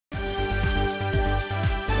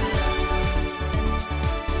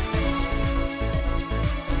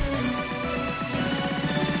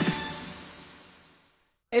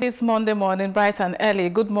It is Monday morning, bright and early.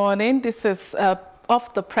 Good morning. This is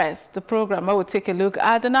Off the Press, the program where we'll take a look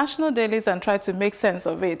at the national dailies and try to make sense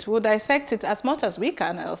of it. We'll dissect it as much as we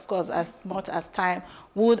can, and of course, as much as time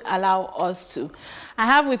would allow us to. I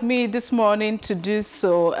have with me this morning to do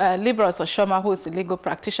so Liborous Oshoma, who is a legal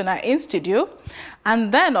practitioner in studio.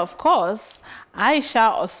 And then, of course,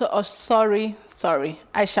 Ayisah Osori.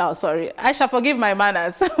 Ayisah, forgive my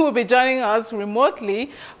manners, will be joining us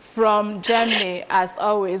remotely from Germany, as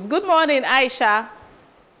always. Good morning, Ayisah.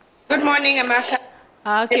 Good morning, Amaka.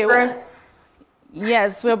 Okay. Liborous.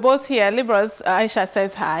 Yes, we're both here. Liborous, Ayisah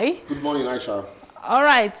says hi. Good morning, Ayisah. All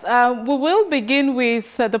right. We will begin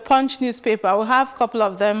with the Punch newspaper. We'll have a couple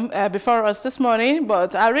of them before us this morning,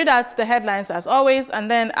 but I'll read out the headlines as always, and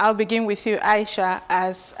then I'll begin with you, Ayisah,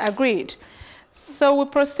 as agreed. So we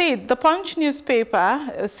proceed. The Punch newspaper,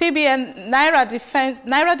 CBN,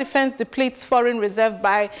 Naira defense depletes foreign reserve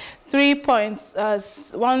by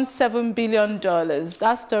 $3.17 billion.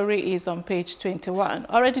 That story is on page 21.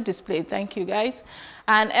 Already displayed. Thank you, guys.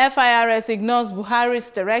 And FIRS ignores Buhari's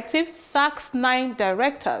directive, sacks 9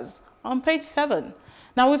 directors on page 7.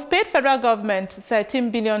 Now, we've paid federal government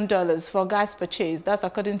 $13 billion for gas purchase. That's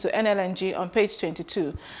according to NLNG on page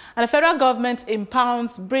 22. And the federal government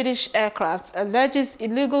impounds British aircraft, alleges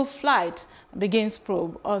illegal flight, and begins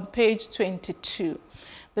probe on page 22.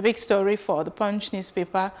 The big story for the Punch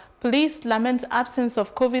newspaper: police lament absence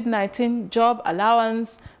of COVID-19 job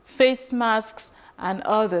allowance, face masks, and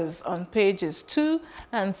others on pages 2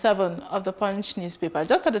 and 7 of the Punch newspaper.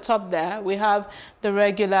 Just at the top there, we have the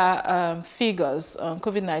regular figures on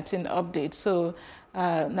COVID-19 update. So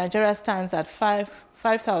Nigeria stands at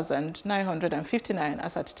 5,959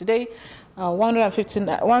 as at today,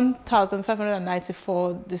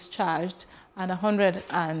 1,594 discharged, and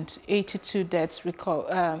 182 deaths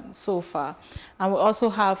so far. And we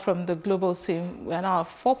also have from the global scene, we're now at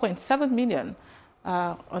 4.7 million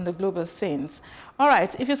on the global scenes. All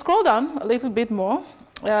right, if you scroll down a little bit more,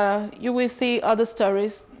 you will see other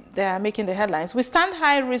stories that are making the headlines. We stand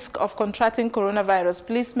high risk of contracting coronavirus,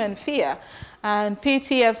 policemen fear, and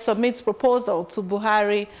PTF submits proposal to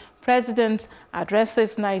Buhari. President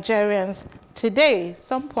addresses Nigerians today,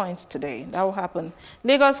 some points today. That will happen.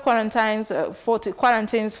 Lagos quarantines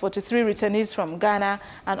 43 returnees from Ghana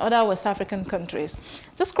and other West African countries.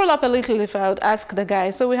 Just scroll up a little if I would ask the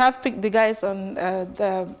guys. So we have picked the guys on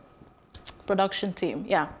the production team.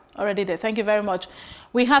 Yeah, already there. Thank you very much.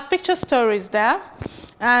 We have picture stories there.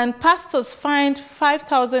 And pastors fined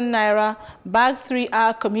 5,000 Naira, bag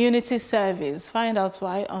 3-hour community service. Find out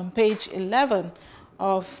why on page 11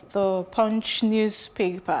 of the Punch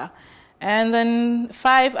newspaper. And then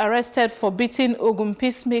 5 arrested for beating Ogun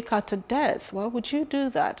peacemaker to death. Why would you do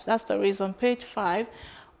that? That's the reason on page 5.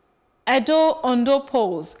 Edo Ondo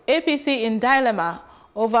polls, APC in dilemma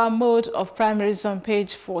over mode of primaries on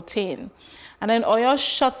page 14. And then Oyo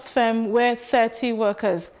shuts firm where 30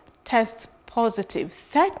 workers test positive.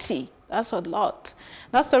 30, that's a lot.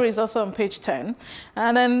 That story is also on page 10.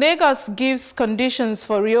 And then Lagos gives conditions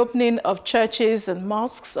for reopening of churches and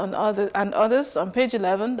mosques and others on page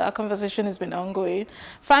 11. That conversation has been ongoing.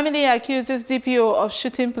 Family accuses DPO of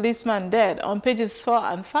shooting policeman dead on pages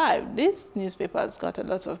 4 and 5. This newspaper has got a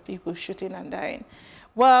lot of people shooting and dying.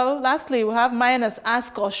 Well, lastly, we have minors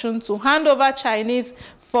ask Oshun to hand over Chinese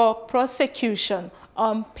for prosecution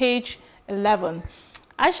on page 11.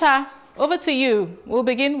 Ayisah, over to you. We'll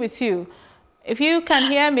begin with you. If you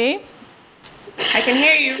can hear me. I can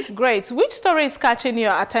hear you. Great. Which story is catching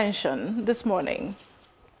your attention this morning?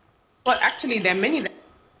 Well, actually, there are many.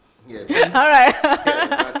 Yes. All right. Yeah,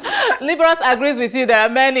 exactly. Liborous agrees with you. There are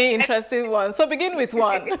many interesting ones. So begin with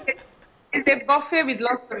one. It's a buffet with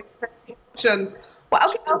lots of questions. Well,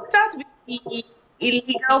 okay, I'll start with the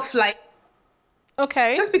illegal flight.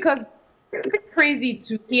 Okay. Just because it's crazy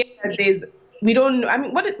to hear that we don't know. I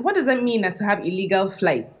mean, what does that mean to have illegal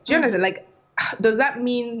flights? Do you understand? Like, does that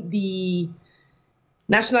mean the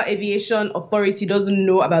National Aviation Authority doesn't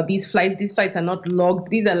know about these flights? These flights are not logged.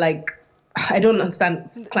 These are like, I don't understand.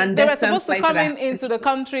 Clandestine. They were supposed to come into the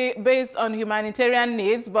country based on humanitarian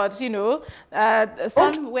needs, but you know,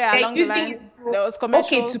 somewhere along the line there was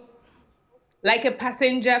commercial. Okay, like a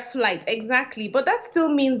passenger flight, exactly. But that still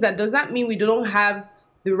means that, does that mean we don't have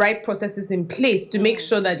the right processes in place to make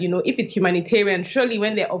sure that, you know, if it's humanitarian, surely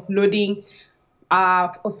when they're offloading,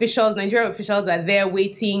 officials, Nigerian officials are there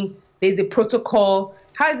waiting, there's a protocol.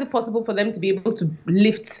 How is it possible for them to be able to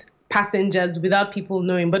lift passengers without people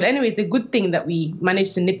knowing? But anyway, it's a good thing that we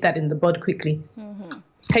managed to nip that in the bud quickly.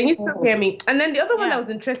 Can you still hear me? And then the other one that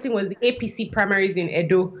was interesting was the APC primaries in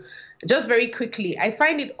Edo. just very quickly, I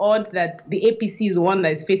find it odd that the APC is the one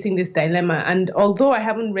that is facing this dilemma. And although I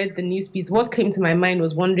haven't read the news piece, what came to my mind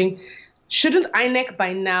was wondering, shouldn't INEC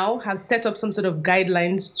by now have set up some sort of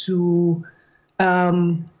guidelines to,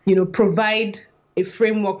 provide a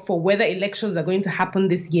framework for whether elections are going to happen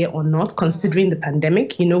this year or not, considering the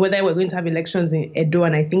pandemic, whether we're going to have elections in Edo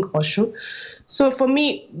and I think Osho. So for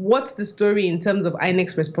me, what's the story in terms of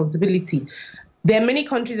INEC's responsibility? There are many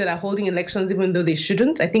countries that are holding elections even though they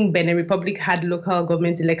shouldn't. I think Benin Republic had local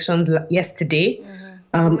government elections yesterday.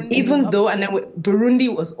 Even though, and then Burundi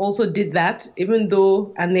also did that, even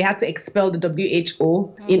though, and they had to expel the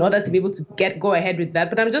WHO in order to be able to go ahead with that.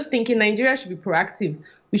 But I'm just thinking Nigeria should be proactive.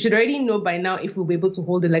 We should already know by now if we'll be able to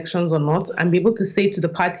hold elections or not, and be able to say to the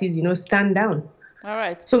parties, stand down. All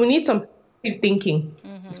right. So we need some thinking.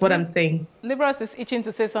 That's what I'm saying. Liborous is itching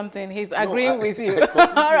to say something. He's agreeing with you.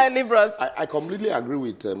 All right, Liborous. I completely agree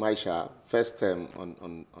with Maisha. First,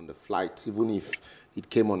 on the flight, even if it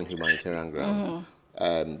came on a humanitarian ground,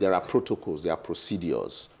 there are protocols, there are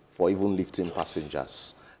procedures for even lifting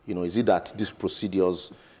passengers. Is it that these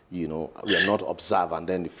procedures, were not observed and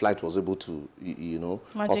then the flight was able to,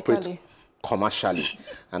 operate commercially?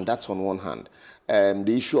 And that's on one hand.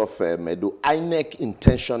 The issue of Edo, INEC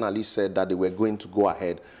intentionally said that they were going to go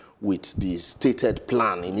ahead with the stated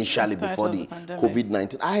plan initially before the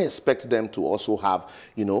COVID-19. I expect them to also have,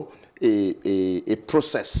 a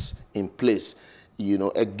process in place,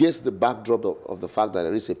 against the backdrop of the fact that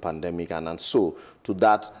there is a pandemic, and so to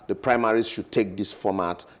that, the primaries should take this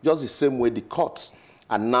format, just the same way the courts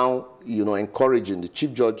are now, encouraging. The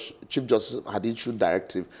Chief Justice had issued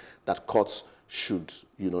directive that courts should,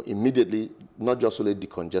 immediately, not just only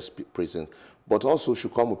decongest prisons, but also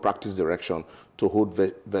should come with practice direction to hold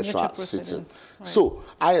virtual sittings. Right. So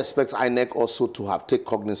I expect INEC also to have take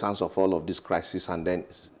cognizance of all of this crisis and then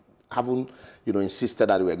haven't, insisted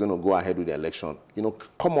that we're going to go ahead with the election,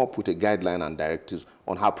 come up with a guideline and directives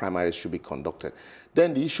on how primaries should be conducted.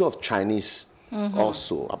 Then the issue of Chinese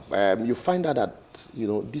also, you find out that,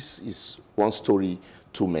 this is one story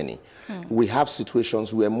too many. We have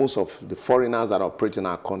situations where most of the foreigners that operate in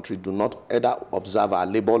our country do not either observe our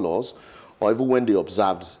labor laws, or even when they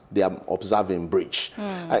observed, they are observing breach.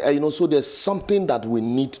 So there's something that we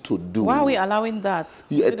need to do. Why are we allowing that?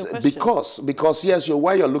 Because yes,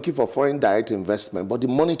 why you're looking for foreign direct investment, but the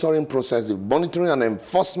monitoring process, the monitoring and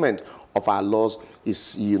enforcement of our laws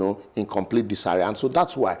is, in complete disarray. And so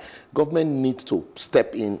that's why government needs to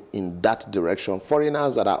step in that direction.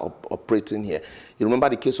 Foreigners that are operating here. You remember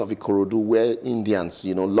the case of Ikorodu where Indians,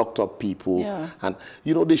 locked up people. Yeah. And,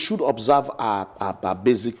 they should observe our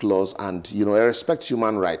basic laws and, respect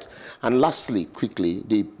human rights. And lastly, quickly,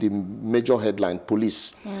 the major headline,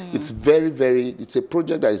 police. It's it's a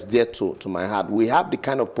project that is dear to my heart. We have the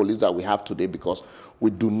kind of police that we have today because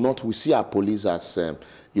we see our police as,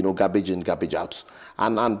 garbage in, garbage out.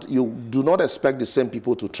 And you do not expect the same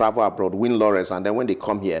people to travel abroad, win laurels, and then when they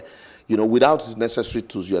come here, without necessary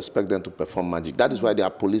tools, you expect them to perform magic. That is why their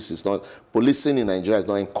policing in Nigeria is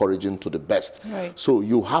not encouraging to the best. Right. So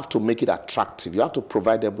you have to make it attractive. You have to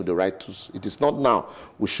provide them with the right tools. It is not now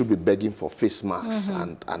we should be begging for face masks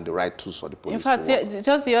and the right tools for the police. In fact,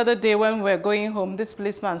 just the other day when we were going home, this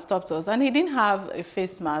policeman stopped us and he didn't have a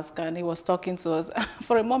face mask and he was talking to us.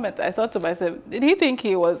 For a moment, I thought to myself, did he think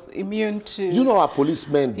he was immune to... our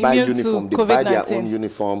policemen buy uniform. They buy their own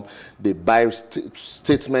uniform. They buy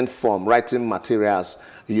statement form, writing materials,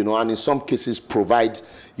 and in some cases provide,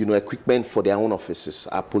 equipment for their own offices.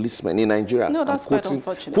 Our policemen in Nigeria. No, that's quite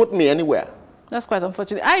unfortunate. Quote me anywhere. That's quite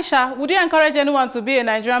unfortunate. Ayisah, would you encourage anyone to be a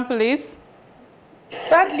Nigerian police?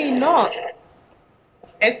 Sadly not.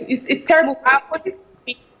 It's terrible. Our police has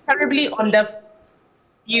been terribly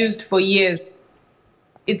underused for years.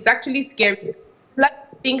 It's actually scary. I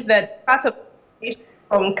think that part of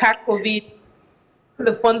from COVID,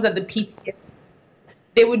 the funds at the PTS,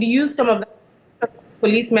 they would use some of the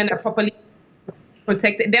policemen are properly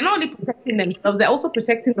protected. They're not only protecting themselves, they're also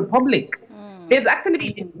protecting the public. There's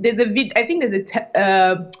actually, I think there's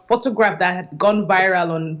a photograph that had gone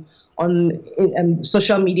viral on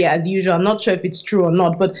social media as usual. I'm not sure if it's true or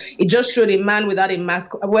not, but it just showed a man without a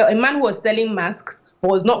mask. Well, a man who was selling masks but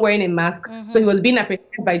was not wearing a mask. So he was being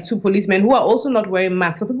apprehended by two policemen who are also not wearing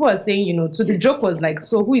masks. So people are saying, so the joke was like,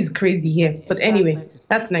 so who is crazy here? But anyway,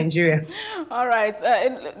 that's Nigeria. All right.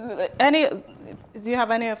 Do you have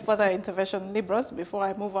any further intervention, Liborous, before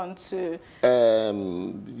I move on to...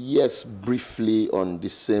 Yes, briefly on the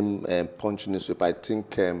same Punch newspaper. I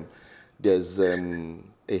think there's a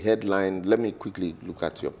headline. Let me quickly look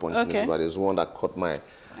at your Punch newspaper. There's one that caught my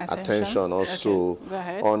attention also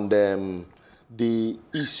on the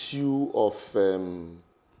issue of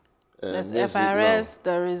There's FRS,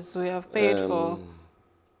 there is, we have paid for...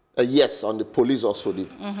 yes, on the police also, the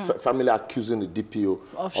family accusing the DPO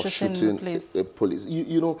of shooting police.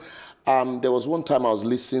 You know, there was one time I was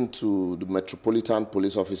listening to the Metropolitan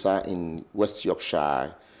Police Officer in West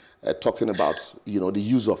Yorkshire talking about, you know, the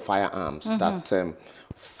use of firearms, that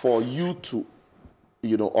for you to,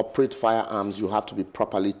 you know, operate firearms, you have to be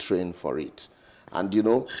properly trained for it. And, you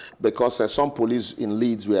know, because some police in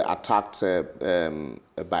Leeds were attacked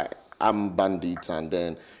by armed bandits, and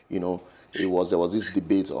then, you know, there was this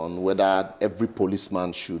debate on whether every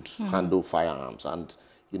policeman should handle firearms. And,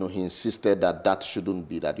 you know, he insisted that that shouldn't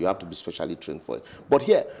be, that you have to be specially trained for it. But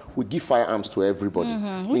here, we give firearms to everybody,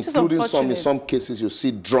 including in some cases, you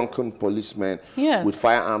see drunken policemen with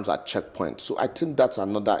firearms at checkpoints. So I think that's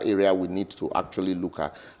another area we need to actually look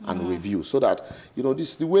at and review, so that, you know,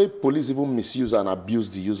 the way police even misuse and abuse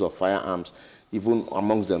the use of firearms, even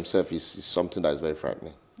amongst themselves, is something that is very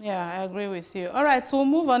frightening. Yeah, I agree with you. All right, so we'll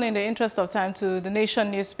move on in the interest of time to the Nation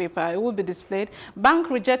newspaper. It will be displayed. Bank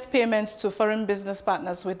rejects payments to foreign business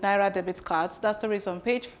partners with Naira debit cards. That story is on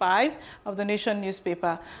page 5 of the Nation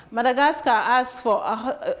newspaper. Madagascar asked for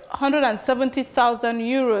 170,000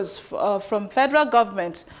 euros from federal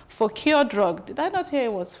government for cure drug. Did I not hear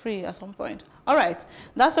it was free at some point? All right,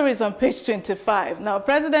 that story is on page 25. Now,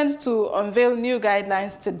 President to unveil new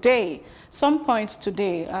guidelines today. Some point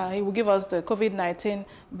today, he will give us the COVID-19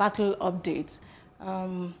 battle update.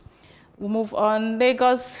 We'll move on.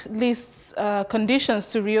 Lagos lists conditions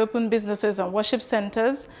to reopen businesses and worship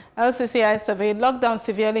centers. LCCI survey, lockdown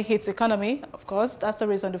severely hits economy. Of course, that's the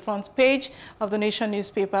reason on the front page of the Nation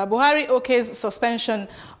newspaper. Buhari okays suspension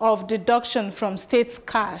of deduction from state's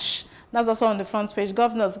cash. That's also on the front page.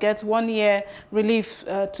 Governors get 1 year relief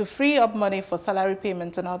to free up money for salary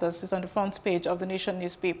payments and others. It's on the front page of the Nation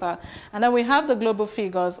newspaper. And then we have the global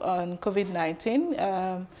figures on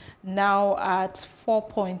COVID-19, now at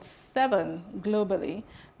 4.7 globally,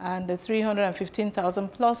 and the 315,000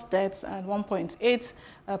 plus deaths and 1.8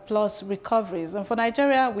 plus recoveries. And for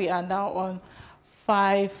Nigeria, we are now on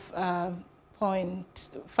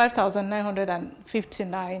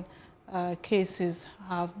 5,959 cases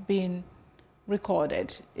have been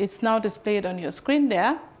recorded. It's now displayed on your screen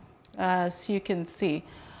there, as you can see.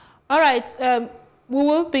 All right, we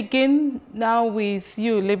will begin now with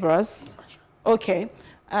you, Liborous. Okay.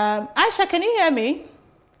 Ayisah, can you hear me?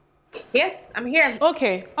 Yes, I'm here.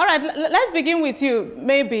 Okay. All right, let's begin with you,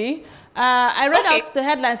 maybe. I read out the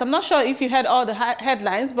headlines. I'm not sure if you heard all the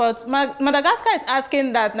headlines, but Madagascar is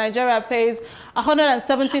asking that Nigeria pays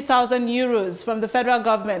 170,000 euros from the federal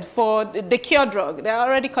government for the cure drug. They're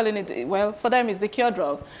already calling it, well, for them it's the cure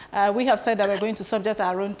drug. We have said that we're going to subject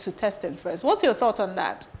our own to testing first. What's your thought on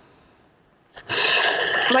that?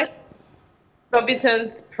 My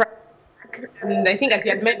exorbitant price, and I think as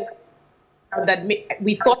you had mentioned, that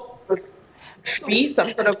we thought it was free,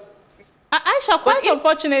 some sort of... Ayisah, quite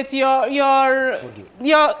unfortunate, your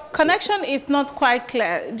connection is not quite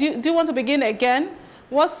clear. Do you want to begin again?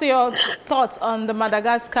 What's your thoughts on the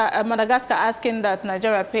Madagascar asking that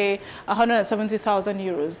Nigeria pay 170,000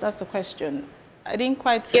 euros? That's the question. I didn't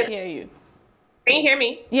quite hear you. Can you hear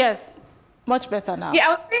me? Yes, much better now. Yeah,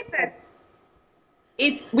 I was saying that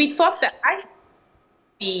we thought that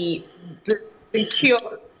the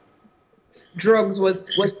cure drugs was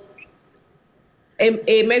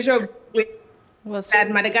a measure of that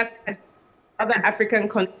Madagascar and other African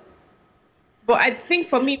countries. But I think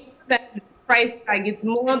for me, that price tag is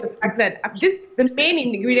more the fact that the main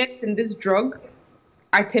ingredients in this drug,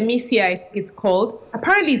 Artemisia, I think it's called,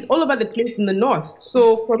 apparently it's all over the place in the north.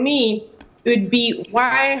 So for me, it would be,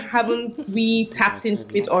 why haven't we tapped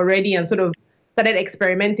into it already and sort of started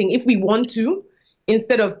experimenting if we want to,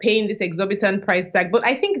 instead of paying this exorbitant price tag? But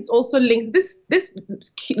I think it's also linked, this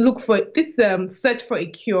search for a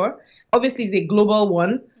cure obviously is a global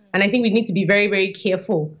one, and I think we need to be very, very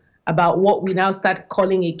careful about what we now start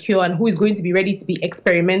calling a cure and who is going to be ready to be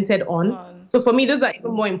experimented on. So for me, those are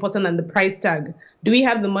even more important than the price tag. Do we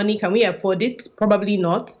have the money? Can we afford it? Probably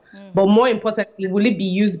not. But more importantly, will it be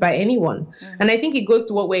used by anyone? And I think it goes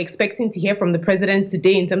to what we're expecting to hear from the president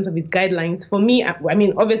today in terms of his guidelines. For me, I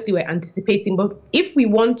mean, obviously we're anticipating, but if we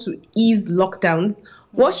want to ease lockdowns,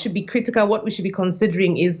 what should be critical, what we should be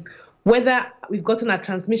considering is whether we've gotten our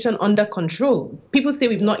transmission under control. People say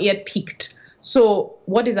we've not yet peaked. So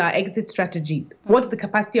what is our exit strategy? What's the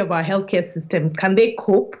capacity of our healthcare systems? Can they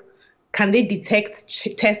cope? Can they detect,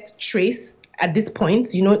 test, trace at this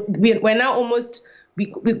point? You know, we're now almost,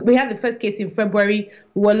 we had the first case in February.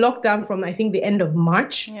 We were locked down from, I think, the end of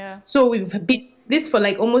March. Yeah. So we've been this for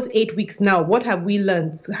like almost 8 weeks now. What have we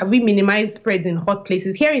learned? Have we minimized spreads in hot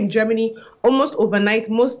places? Here in Germany, almost overnight,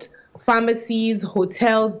 most pharmacies,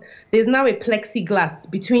 hotels, there's now a plexiglass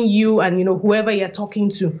between you and, whoever you're talking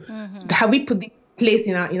to. Have we put this in place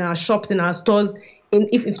in our shops, in our stores?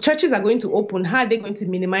 If churches are going to open, how are they going to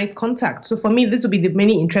minimize contact? So for me, this will be the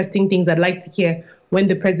many interesting things I'd like to hear when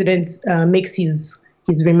the president makes his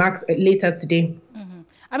remarks later today.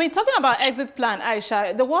 I mean, talking about exit plan,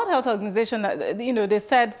 Ayisah, the World Health Organization, they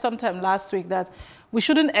said sometime last week that we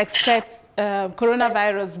shouldn't expect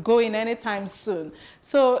coronavirus going anytime soon.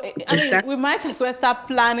 So, I mean, we might as well start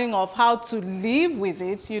planning of how to live with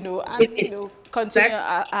it, and, continue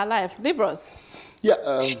our life. Liborous.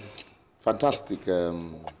 Yeah, fantastic.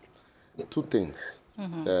 Two things.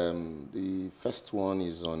 The first one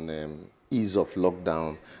is on ease of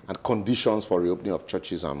lockdown and conditions for reopening of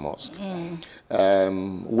churches and mosques.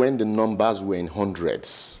 When the numbers were in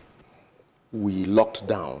hundreds, we locked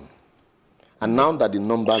down. And now that the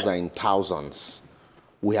numbers are in thousands,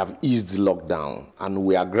 we have eased the lockdown and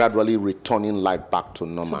we are gradually returning life back to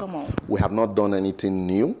normal. We have not done anything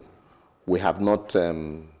new. We have not,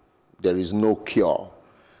 there is no cure.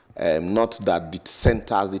 Not that the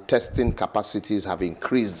centers, the testing capacities have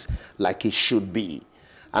increased like it should be.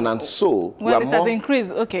 And so well, it has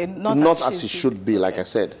increased, okay, not as it should be, like I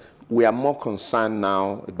said. We are more concerned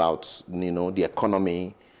now about, the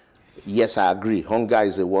economy. Yes, I agree, hunger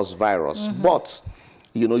is a worse virus, but,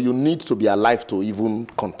 you need to be alive to even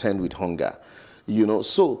contend with hunger.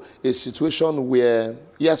 So a situation where,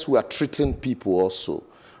 yes, we are treating people also.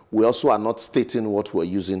 We also are not stating what we're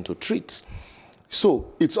using to treat.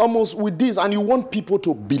 So it's almost with this, and you want people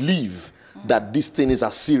to believe that this thing is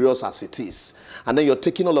as serious as it is. And then you're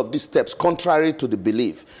taking all of these steps contrary to the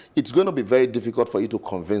belief. It's going to be very difficult for you to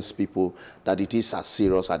convince people that it is as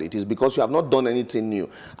serious as it is because you have not done anything new.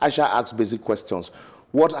 Ayisah asks basic questions.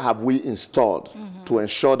 What have we installed to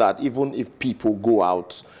ensure that even if people go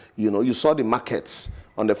out, you saw the markets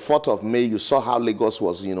on the 4th of May, you saw how Lagos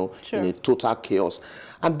was, in a total chaos.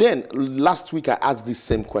 And then last week I asked this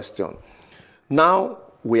same question. Now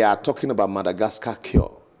we are talking about Madagascar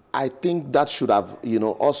cure. I think that should have,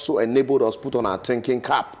 also enabled us put on our thinking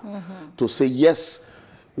cap to say, yes,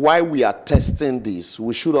 while we are testing this,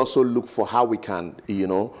 we should also look for how we can,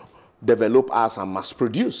 develop ours and mass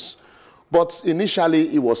produce. But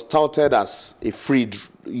initially, it was touted as a free,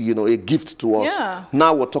 a gift to us. Yeah.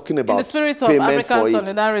 Now we're talking about in the spirit of African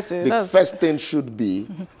solidarity. The first thing should be,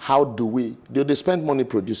 how do we, they spend money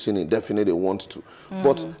producing it, definitely want to.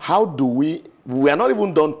 But how do we are not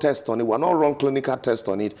even done tests on it, we're not run clinical tests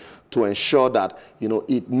on it to ensure that,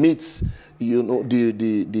 it meets,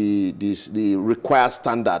 the required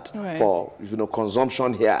standard for,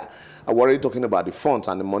 consumption here. We're already talking about the funds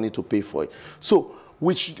and the money to pay for it. So,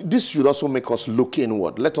 this should also make us look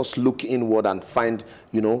inward. Let us look inward and find,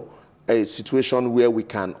 a situation where we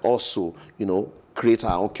can also, create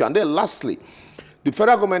our own cure. And then lastly, the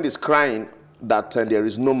federal government is crying that there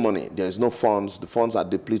is no money, there is no funds, the funds are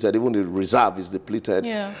depleted, even the reserve is depleted.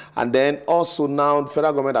 Yeah. And then also now the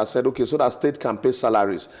federal government has said, okay, so that state can pay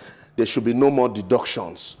salaries, there should be no more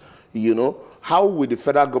deductions. How will the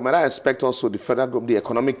federal government, I expect also the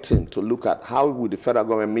economic team to look at how will the federal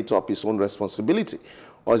government meet up its own responsibility?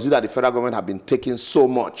 Or is it that the federal government have been taking so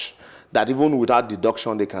much that even without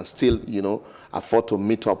deduction, they can still, afford to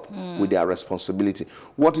meet up with their responsibility?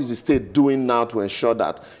 What is the state doing now to ensure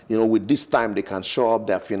that, with this time they can show up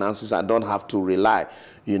their finances and don't have to rely,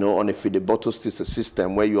 on a feeding bottle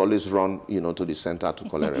system where you always run, to the center to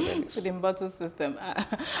collect revenues? Feeding bottle system.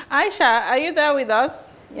 Ayisah, are you there with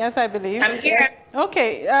us? Yes, I believe. I'm here.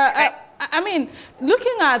 Okay. I mean,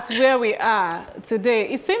 looking at where we are today,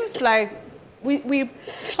 it seems like we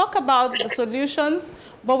talk about the solutions,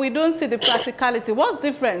 but we don't see the practicality. What's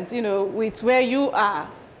different, with where you are?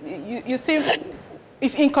 You seem,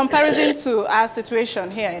 if in comparison to our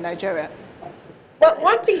situation here in Nigeria. Well,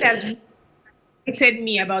 one thing that's affected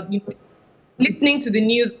me about listening to the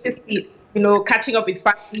news, catching up with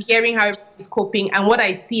family, hearing how everybody's coping, and what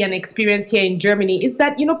I see and experience here in Germany is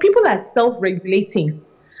that people are self-regulating,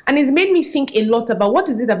 and it's made me think a lot about what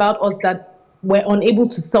is it about us that we're unable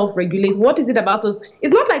to self-regulate. What is it about us?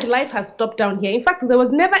 It's not like life has stopped down here. In fact, there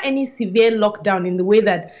was never any severe lockdown in the way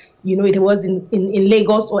that, it was in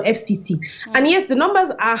Lagos or FCT. And yes, the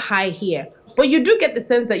numbers are high here, but you do get the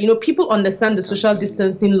sense that, people understand the social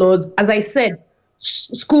distancing laws. As I said,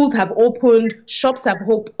 schools have opened, shops have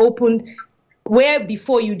opened. Where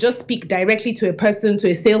before you just speak directly to a person,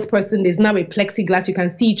 to a salesperson, there's now a plexiglass. You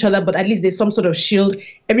can see each other, but at least there's some sort of shield.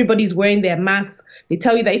 Everybody's wearing their masks. They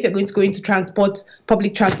tell you that if you're going to go into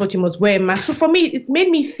public transport, you must wear a mask. So for me, it made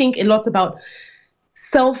me think a lot about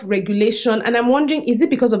self-regulation. And I'm wondering, is it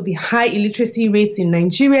because of the high illiteracy rates in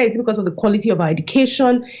Nigeria? Is it because of the quality of our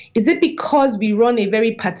education? Is it because we run a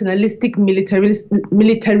very paternalistic,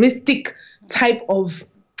 militaristic type of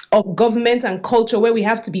government and culture where we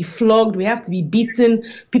have to be flogged, we have to be beaten,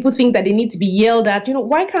 people think that they need to be yelled at?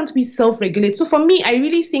 Why can't we self-regulate? So for me, I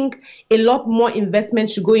really think a lot more investment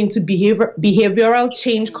should go into behavioral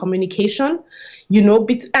change communication,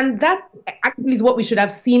 and that actually is what we should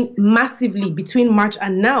have seen massively between March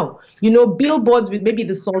and now. Billboards with maybe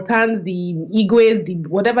the sultans, the igwes,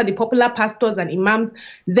 the popular pastors and imams,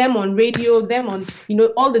 them on radio, them on,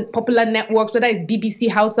 all the popular networks, whether it's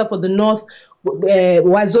BBC Hausa for the North,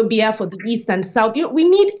 Wazobia for the East and South. We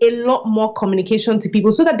need a lot more communication to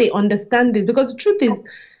people so that they understand this, because the truth is,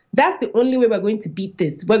 that's the only way we're going to beat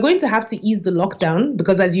this. We're going to have to ease the lockdown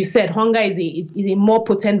because, as you said, hunger is a more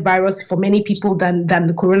potent virus for many people than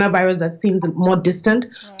the coronavirus that seems more distant.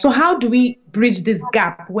 Right. So how do we bridge this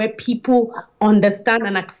gap where people understand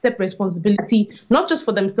and accept responsibility, not just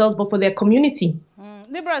for themselves, but for their community?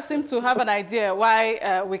 Libra seem to have an idea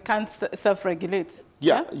why we can't self-regulate.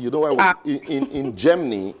 Yeah, why in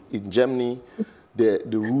Germany, the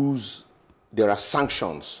rules, there are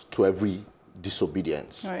sanctions to every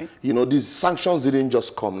disobedience. Right. These sanctions didn't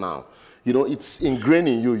just come now. It's ingrained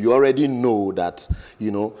in you. You already know that,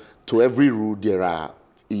 to every rule there are,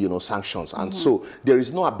 sanctions. And so there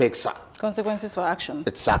is no abexer. Consequences for action.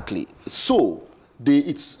 Exactly. So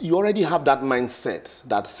you already have that mindset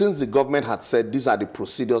that since the government had said these are the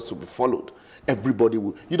procedures to be followed, everybody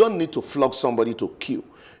will. You don't need to flog somebody to kill.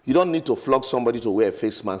 You don't need to flog somebody to wear a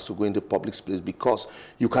face mask to go into public place, because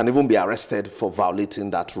you can even be arrested for violating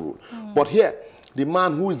that rule. But here, the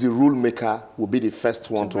man who is the rule maker will be the first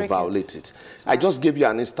one to violate it. I just gave you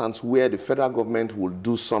an instance where the federal government will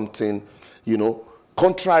do something,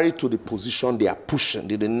 contrary to the position they are pushing,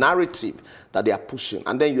 the narrative that they are pushing.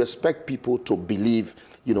 And then you expect people to believe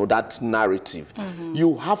that narrative.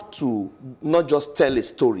 You have to not just tell a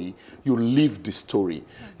story, you live the story.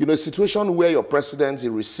 A situation where your president is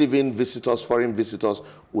receiving visitors, foreign visitors,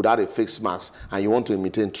 without a face mask, and you want to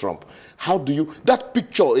imitate Trump. How do you, that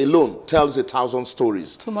picture alone tells 1,000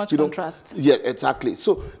 stories. Too much contrast. Yeah, exactly.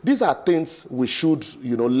 So these are things we should,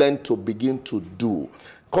 learn to begin to do.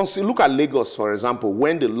 Look at Lagos, for example,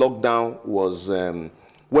 when the lockdown was,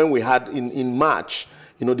 when we had in March,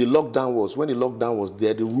 when the lockdown was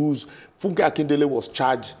there, the rules, Funke Akindele was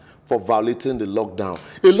charged for violating the lockdown.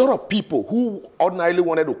 A lot of people who ordinarily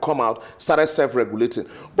wanted to come out started self-regulating.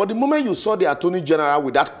 But the moment you saw the Attorney General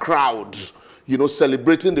with that crowd,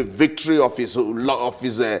 celebrating the victory of his legal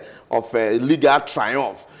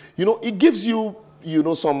triumph, it gives you,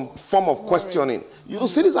 some form of questioning.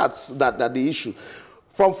 See this that the issue.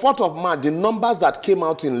 From 4th of March, the numbers that came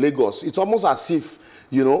out in Lagos, it's almost as if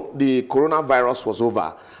the coronavirus was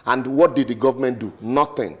over. And what did the government do?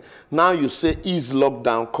 Nothing. Now you say ease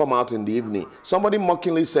lockdown, come out in the evening. Somebody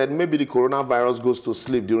mockingly said maybe the coronavirus goes to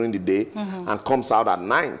sleep during the day and comes out at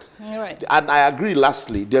night. Right. And I agree,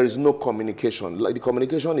 lastly, there is no communication. Like, the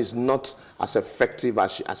communication is not as effective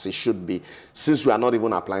as it should be, since we are not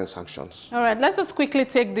even applying sanctions. All right, let's just quickly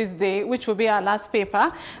take this day, which will be our last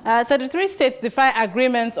paper. 33 states defy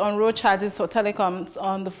agreements on road charges for telecoms.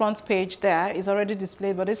 On the front page there is already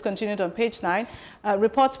displayed, but it's continued on page 9.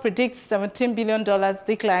 Reports predict $17 billion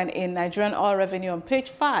decline in Nigerian oil revenue on page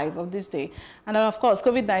 5 of this day. And then, of course,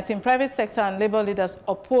 COVID-19, private sector and labor leaders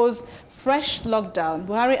oppose fresh lockdown.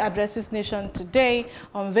 Buhari addresses nation today,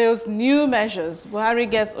 unveils new measures. Buhari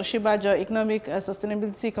gets Oshibajo Economic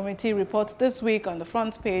Sustainability Committee report this week on the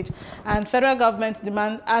front page. And federal government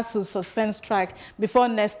demand ASU suspend strike before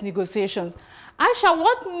next negotiations. Ayisah,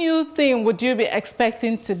 what new thing would you be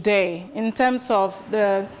expecting today in terms of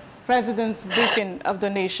the president's briefing of the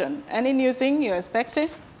nation? Any new thing you're expecting?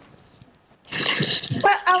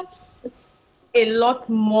 Well, a lot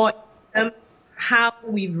more how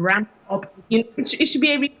we've ramped up. It should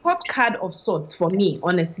be a report card of sorts for me,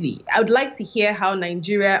 honestly. I would like to hear how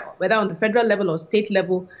Nigeria, whether on the federal level or state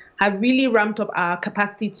level, have really ramped up our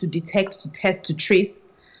capacity to detect, to test, to trace.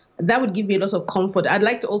 That would give me a lot of comfort. I'd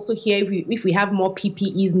like to also hear if we have more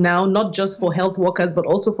PPEs now, not just for health workers, but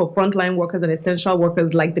also for frontline workers and essential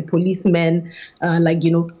workers like the policemen,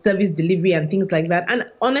 service delivery and things like that. And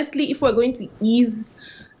honestly, if we're going to ease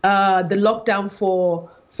the lockdown for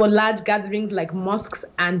large gatherings like mosques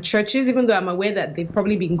and churches, even though I'm aware that they've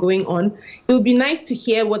probably been going on, it would be nice to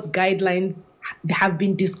hear what guidelines have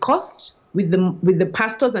been discussed with the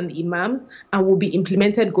pastors and the imams and will be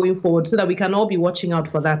implemented going forward, so that we can all be watching out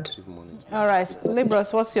for that. All right,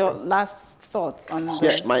 Liborous, what's your last thoughts on this?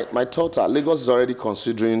 Yeah, my thoughts are Lagos is already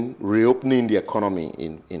considering reopening the economy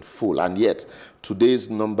in full, and yet today's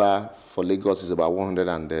number for Lagos is about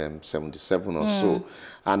 177 or so.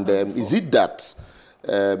 And is it that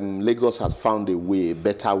Lagos has found a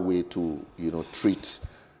better way to, treat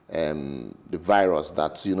the virus,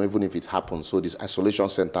 that, even if it happens, so these isolation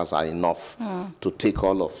centers are enough to take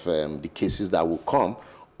all of the cases that will come,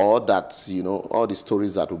 or that, all the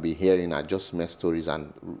stories that we'll be hearing are just mere stories,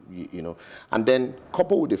 and, and then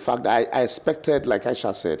coupled with the fact that I expected, like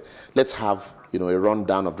Ayisah said, let's have, a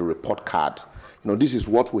rundown of the report card. This is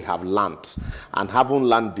what we have learned, and having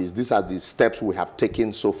learned this, these are the steps we have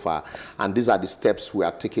taken so far, and these are the steps we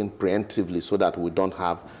are taking preemptively so that we don't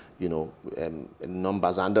have,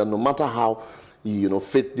 numbers. And no matter how,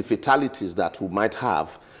 the fatalities that we might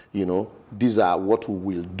have, these are what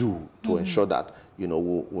we will do to ensure that,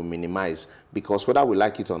 we'll minimize. Because whether we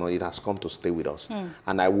like it or not, it has come to stay with us.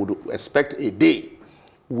 And I would expect a day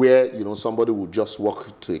where, somebody would just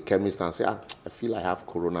walk to a chemist and say, I feel I have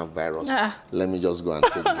coronavirus. Let me just go and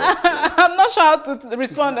take drugs. I'm not sure how to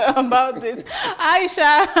respond about this.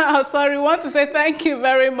 Ayisah Osori, we want to say thank you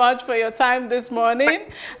very much for your time this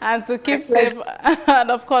morning, and to keep safe.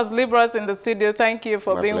 And of course, Liborous in the studio, thank you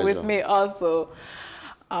for being with me also.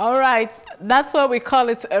 All right, that's why we call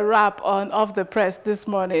it a wrap on Off the Press this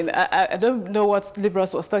morning. I don't know what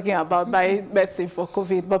Liborous was talking about by medicine for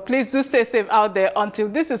COVID, but please do stay safe out there until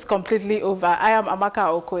this is completely over. I am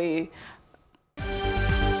Amaka Okoye.